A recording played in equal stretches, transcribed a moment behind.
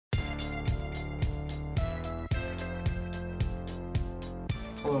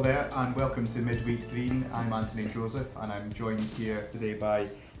Hello there and welcome to Midweek Green. I'm Anthony Joseph and I'm joined here today by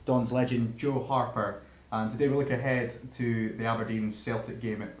Don's legend Joe Harper, and today we look ahead to the Aberdeen Celtic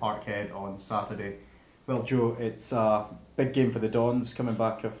game at Parkhead on Saturday. Well Joe, it's a big game for the Dons coming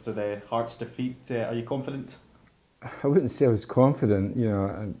back after the Hearts defeat. Are you confident? I wouldn't say I was confident,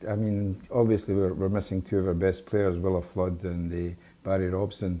 I mean, obviously we're missing two of our best players, Willa Flood and Barry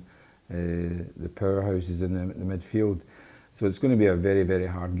Robson, the powerhouses in the midfield. So it's going to be a very, very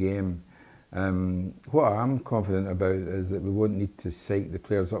hard game. What I'm confident about is that we won't need to psych the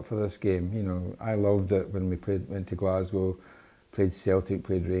players up for this game. You know, I loved it when we went to Glasgow, played Celtic,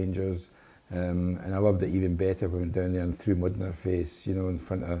 played Rangers, and I loved it even better when we went down there and threw mud in their face, you know, in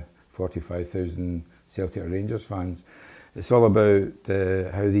front of 45,000 Celtic or Rangers fans. It's all about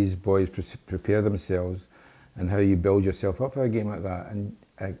how these boys prepare themselves and how you build yourself up for a game like that. And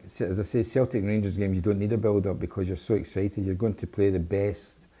as I say, Celtic and Rangers games, you don't need a build-up because you're so excited. You're going to play the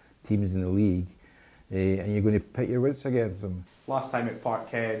best teams in the league and you're going to pit your wits against them. Last time at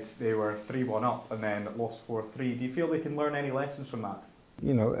Parkhead they were 3-1 up and then lost 4-3. Do you feel they can learn any lessons from that?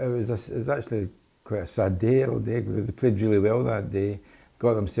 You know, it was actually quite a sad day all day because they played really well that day,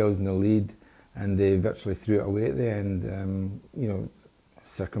 got themselves in the lead and they virtually threw it away at the end. You know,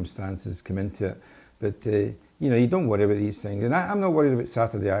 circumstances come into it. But, you know, you don't worry about these things. And I'm not worried about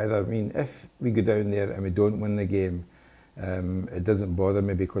Saturday either. I mean, if we go down there and we don't win the game, it doesn't bother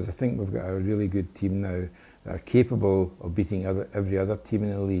me because I think we've got a really good team now that are capable of beating every other team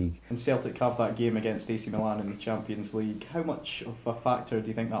in the league. And Celtic have that game against AC Milan in the Champions League. How much of a factor do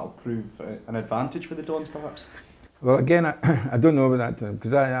you think that'll prove an advantage for the Dons, perhaps? Well, again, I don't know about that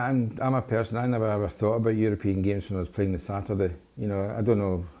because I'm a person, I never ever thought about European games when I was playing the Saturday. You know, I don't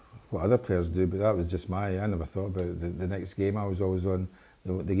know what other players do, but that was just I never thought about the next game. I was always on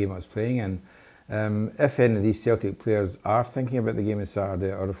the game I was playing in. If any of these Celtic players are thinking about the game on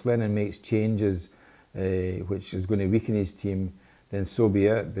Saturday, or if Lennon makes changes which is going to weaken his team, then so be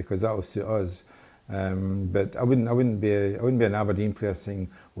it, because that will suit us. But I wouldn't be an Aberdeen player saying,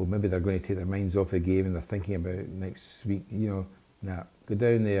 well, maybe they're going to take their minds off the game and they're thinking about it next week. You know, nah, go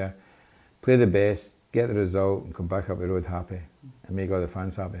down there, play the best, get the result, and come back up the road happy, and make all the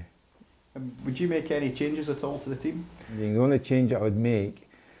fans happy. Would you make any changes at all to the team? The only change I would make,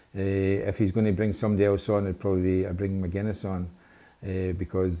 if he's going to bring somebody else on, it'd probably be bring McGuinness on,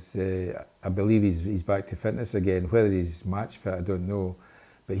 because I believe he's back to fitness again. Whether he's match fit, I don't know.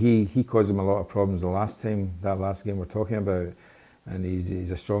 But he caused him a lot of problems that last game we're talking about. And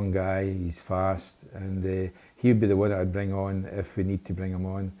he's a strong guy, he's fast, and he'd be the one that I'd bring on if we need to bring him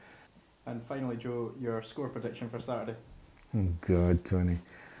on. And finally, Joe, your score prediction for Saturday? Oh God, Tony.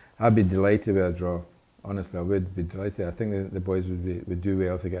 I'd be delighted with a draw. Honestly, I would be delighted. I think the boys would do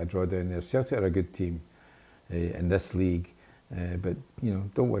well to get a draw down there. Celtic are a good team in this league, but you know,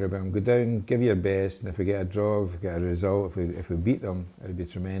 don't worry about them. Go down, give your best, and if we get a draw, if we get a result, if we beat them, it would be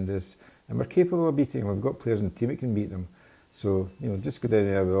tremendous. And we're capable of beating them. We've got players in the team that can beat them. So you know, just go down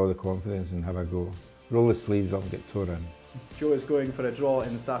there with all the confidence and have a go. Roll the sleeves up and get tore in. Joe is going for a draw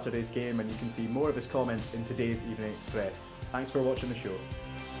in Saturday's game, and you can see more of his comments in today's Evening Express. Thanks for watching the show.